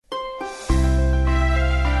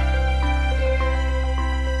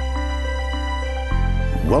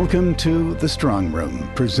Welcome to The Strong Room,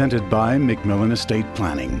 presented by MacMillan Estate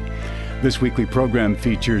Planning. This weekly program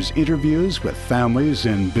features interviews with families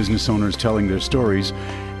and business owners telling their stories,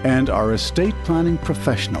 and our estate planning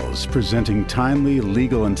professionals presenting timely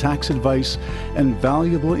legal and tax advice and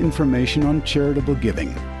valuable information on charitable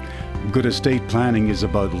giving. Good estate planning is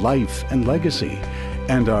about life and legacy,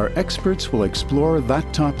 and our experts will explore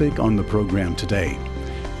that topic on the program today.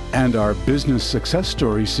 And our Business Success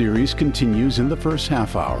Story series continues in the first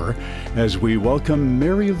half hour as we welcome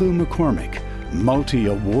Mary Lou McCormick,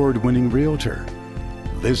 multi-award-winning realtor.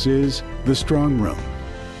 This is The Strong Room.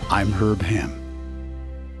 I'm Herb Ham.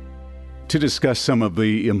 To discuss some of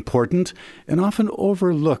the important and often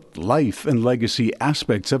overlooked life and legacy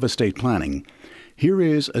aspects of estate planning, here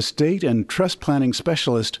is estate and trust planning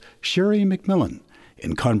specialist Sherry MacMillan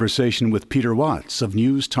in conversation with Peter Watts of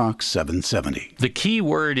News Talk 770. The key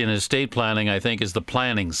word in estate planning, I think, is the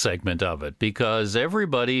planning segment of it, because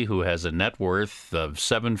everybody who has a net worth of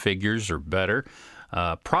 7 figures or better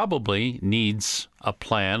probably needs a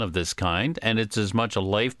plan of this kind, and it's as much a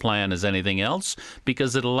life plan as anything else,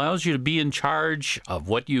 because it allows you to be in charge of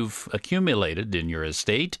what you've accumulated in your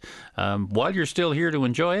estate while you're still here to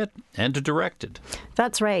enjoy it and to direct it.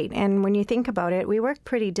 That's right. And when you think about it, we work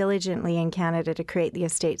pretty diligently in Canada to create the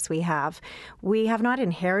estates we have. We have not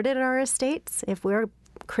inherited our estates. If we're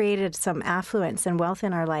created some affluence and wealth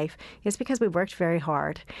in our life, it's because we worked very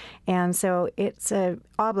hard. And so it's an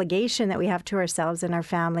obligation that we have to ourselves and our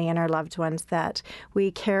family and our loved ones that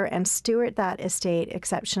we care and steward that estate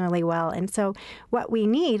exceptionally well. And so what we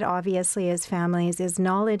need, obviously, as families is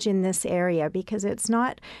knowledge in this area, because it's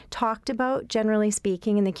not talked about, generally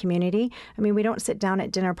speaking, in the community. I mean, we don't sit down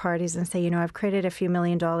at dinner parties and say, I've created a few $1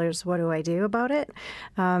 million. What do I do about it?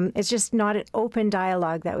 It's just not an open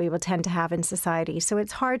dialogue that we will tend to have in society. So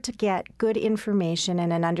it's hard to get good information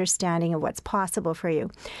and an understanding of what's possible for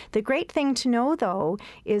you. The great thing to know, though,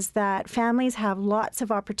 is that families have lots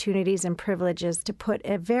of opportunities and privileges to put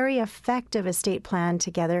a very effective estate plan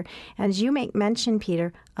together. And as you make mention,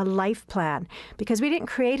 Peter, a life plan, because we didn't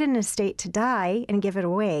create an estate to die and give it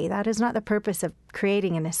away. That is not the purpose of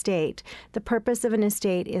creating an estate. The purpose of an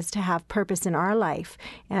estate is to have purpose in our life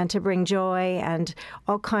and to bring joy and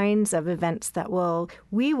all kinds of events that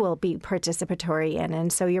we will be participatory in.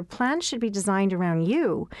 And so your plan should be designed around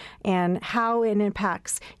you and how it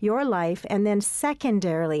impacts your life, and then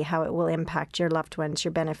secondarily how it will impact your loved ones,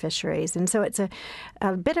 your beneficiaries. And so it's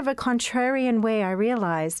a bit of a contrarian way, I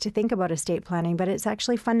realize, to think about estate planning, but it's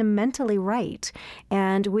actually fundamentally right.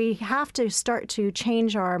 And we have to start to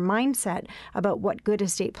change our mindset about what good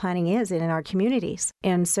estate planning is in our communities.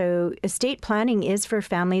 And so estate planning is for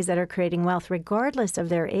families that are creating wealth regardless of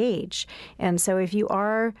their age. And so if you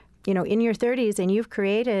are in your 30s and you've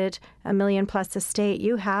created $1 million plus estate,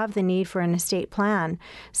 you have the need for an estate plan.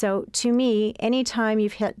 So to me, anytime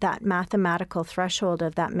you've hit that mathematical threshold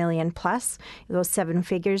of that $1 million plus, those 7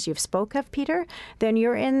 figures you've spoke of, Peter, then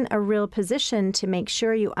you're in a real position to make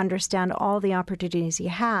sure you understand all the opportunities you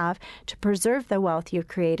have to preserve the wealth you've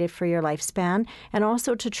created for your lifespan, and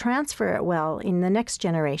also to transfer it well in the next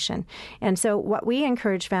generation. And so what we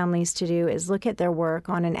encourage families to do is look at their work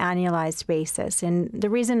on an annualized basis. And the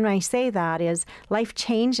reason I say that is life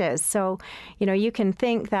changes. So, you can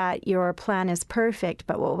think that your plan is perfect,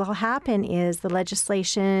 but what will happen is the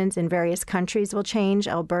legislations in various countries will change,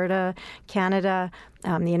 Alberta, Canada,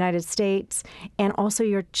 the United States, and also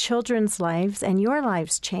your children's lives and your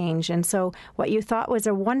lives change. And so what you thought was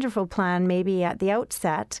a wonderful plan maybe at the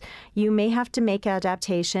outset, you may have to make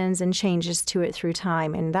adaptations and changes to it through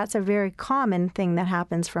time. And that's a very common thing that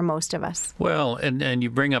happens for most of us. Well, and you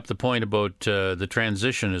bring up the point about the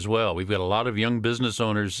transition as well. We've got a lot of young business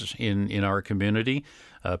owners in our community,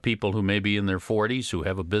 people who may be in their 40s who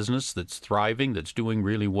have a business that's thriving, that's doing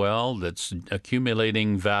really well, that's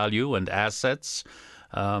accumulating value and assets.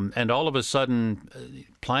 And all of a sudden,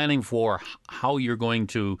 planning for how you're going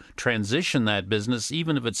to transition that business,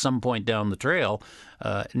 even if it's some point down the trail,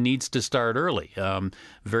 needs to start early.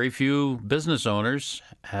 Very few business owners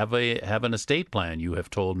have an estate plan, you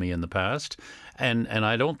have told me in the past. And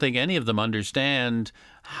I don't think any of them understand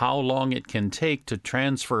how long it can take to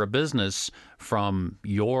transfer a business from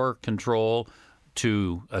your control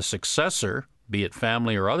to a successor, be it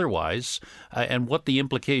family or otherwise, and what the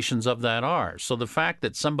implications of that are. So the fact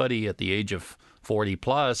that somebody at the age of 40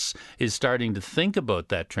 plus is starting to think about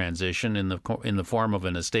that transition in the form of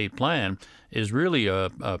an estate plan is really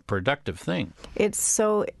a productive thing. It's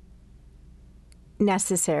so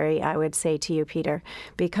necessary, I would say to you, Peter,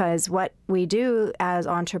 because what we do as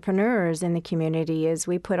entrepreneurs in the community is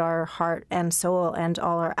we put our heart and soul and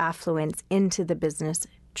all our affluence into the business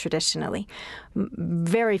traditionally.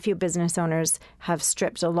 Very few business owners have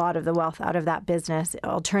stripped a lot of the wealth out of that business.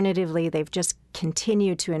 Alternatively, they've just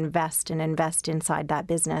continued to invest inside that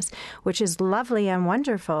business, which is lovely and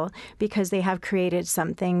wonderful because they have created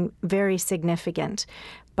something very significant.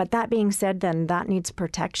 But that being said, then that needs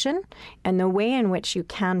protection. And the way in which you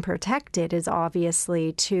can protect it is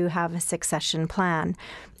obviously to have a succession plan.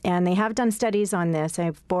 And they have done studies on this.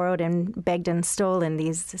 I've borrowed and begged and stolen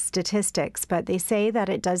these statistics, but they say that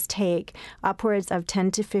it does take upwards of 10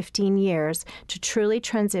 to 15 years to truly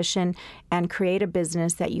transition and create a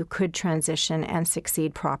business that you could transition and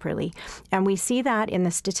succeed properly. And we see that in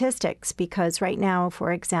the statistics because right now,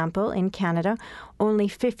 for example, in Canada, only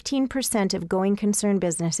 15% of going concern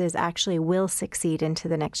businesses actually will succeed into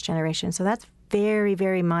the next generation. So that's very,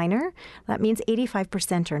 very minor. That means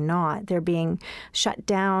 85% are not. They're being shut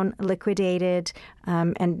down, liquidated,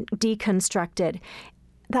 and deconstructed.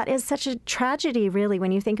 That is such a tragedy, really,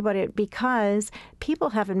 when you think about it, because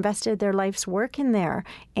people have invested their life's work in there.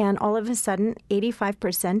 And all of a sudden,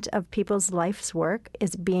 85% of people's life's work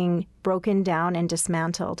is being broken down and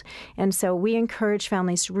dismantled. And so we encourage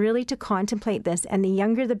families really to contemplate this. And the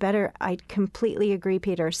younger, the better. I completely agree,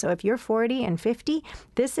 Peter. So if you're 40 and 50,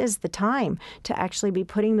 this is the time to actually be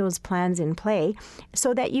putting those plans in play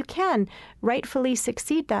so that you can rightfully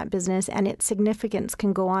succeed that business and its significance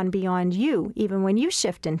can go on beyond you, even when you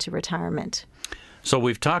shift into retirement. So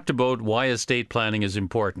we've talked about why estate planning is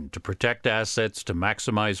important, to protect assets, to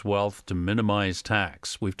maximize wealth, to minimize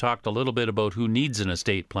tax. We've talked a little bit about who needs an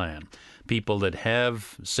estate plan. People that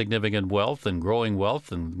have significant wealth and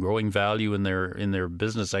growing value in their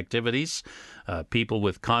business activities, people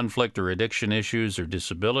with conflict or addiction issues or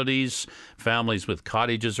disabilities, families with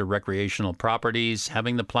cottages or recreational properties.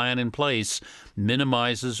 Having the plan in place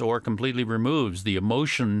minimizes or completely removes the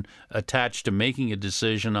emotion attached to making a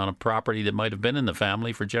decision on a property that might have been in the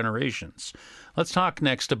family for generations. Let's talk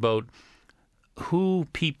next about who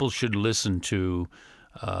people should listen to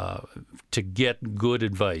get good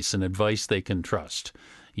advice and advice they can trust.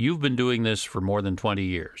 You've been doing this for more than 20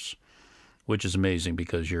 years, which is amazing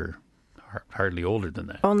because you're hardly older than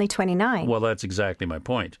that. Only 29. Well, that's exactly my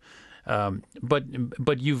point. But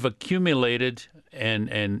you've accumulated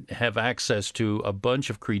and have access to a bunch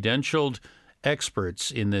of credentialed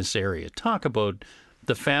experts in this area. Talk about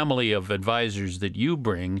the family of advisors that you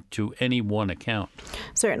bring to any one account.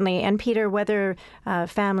 Certainly. And Peter, whether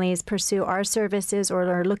families pursue our services or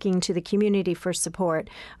are looking to the community for support,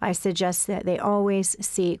 I suggest that they always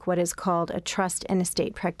seek what is called a trust and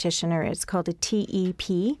estate practitioner. It's called a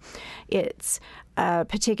TEP. It's a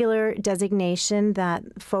particular designation that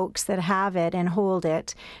folks that have it and hold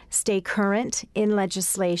it stay current in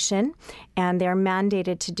legislation, and they're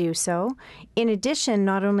mandated to do so. In addition,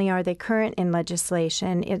 not only are they current in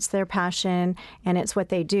legislation, it's their passion and it's what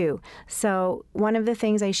they do. So one of the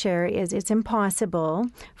things I share is it's impossible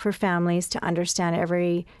for families to understand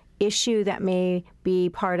every issue that may be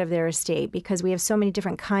part of their estate because we have so many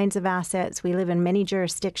different kinds of assets. We live in many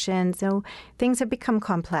jurisdictions, so things have become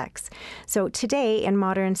complex. So today in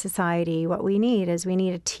modern society, what we need is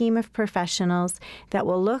a team of professionals that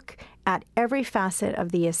will look at every facet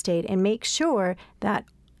of the estate and make sure that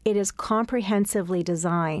it is comprehensively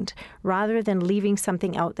designed rather than leaving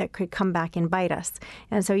something out that could come back and bite us.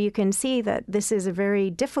 And so you can see that this is a very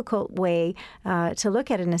difficult way to look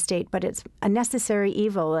at an estate, but it's a necessary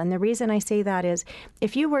evil. And the reason I say that is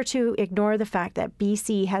if you were to ignore the fact that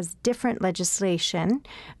BC has different legislation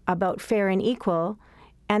about fair and equal,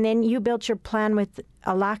 and then you built your plan with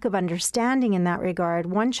a lack of understanding in that regard,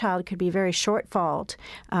 one child could be very shortfalled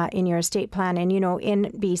in your estate plan. And, in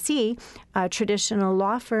BC, a traditional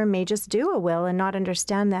law firm may just do a will and not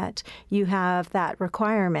understand that you have that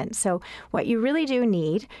requirement. So what you really do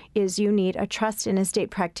need is a trust and estate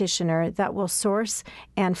practitioner that will source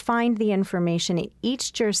and find the information in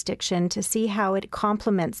each jurisdiction to see how it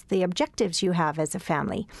complements the objectives you have as a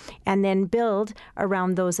family, and then build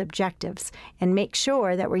around those objectives and make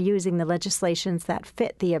sure that we're using the legislations that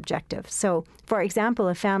fit the objective. So, for example,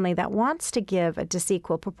 a family that wants to give a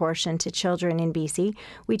disequal proportion to children in BC,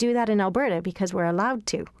 we do that in Alberta because we're allowed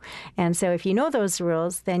to. And so if you know those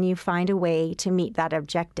rules, then you find a way to meet that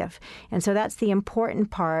objective. And so that's the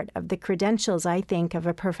important part of the credentials, I think, of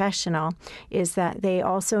a professional, is that they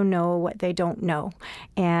also know what they don't know,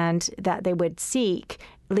 and that they would seek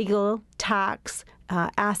legal, tax,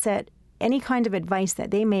 asset, any kind of advice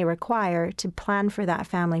that they may require to plan for that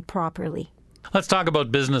family properly. Let's talk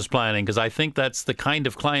about business planning, because I think that's the kind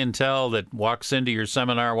of clientele that walks into your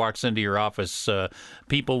seminar, walks into your office,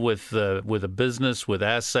 people with a business, with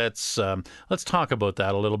assets. Let's talk about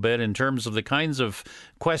that a little bit in terms of the kinds of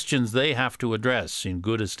questions they have to address in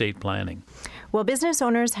good estate planning. Well, business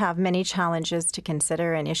owners have many challenges to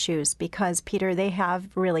consider and issues because, Peter, they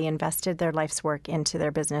have really invested their life's work into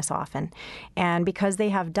their business often. And because they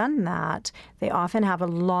have done that, they often have a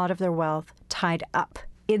lot of their wealth tied up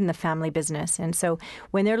in the family business. And so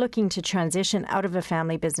when they're looking to transition out of a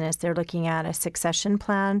family business, they're looking at a succession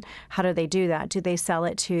plan. How do they do that? Do they sell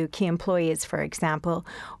it to key employees, for example,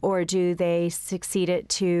 or do they succeed it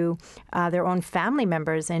to their own family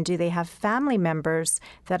members? And do they have family members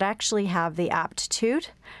that actually have the aptitude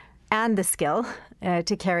and the skill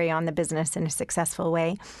to carry on the business in a successful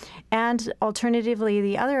way? And alternatively,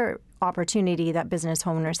 the other opportunity that business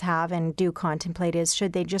owners have and do contemplate is,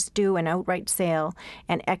 should they just do an outright sale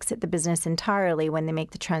and exit the business entirely when they make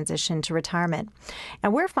the transition to retirement?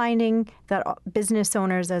 And we're finding that business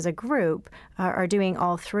owners as a group are doing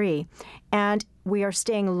all three. And we are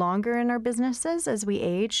staying longer in our businesses as we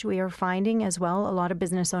age. We are finding as well, a lot of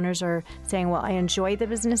business owners are saying, well, I enjoy the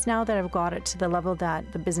business now that I've got it to the level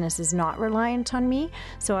that the business is not reliant on me.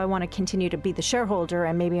 So I want to continue to be the shareholder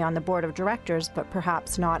and maybe on the board of directors, but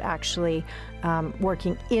perhaps not actually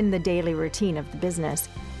working in the daily routine of the business.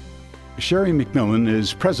 Sherry MacMillan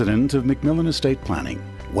is president of MacMillan Estate Planning.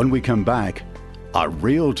 When we come back, a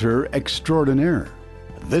realtor extraordinaire.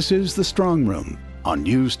 This is The Strong Room on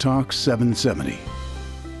News Talk 770.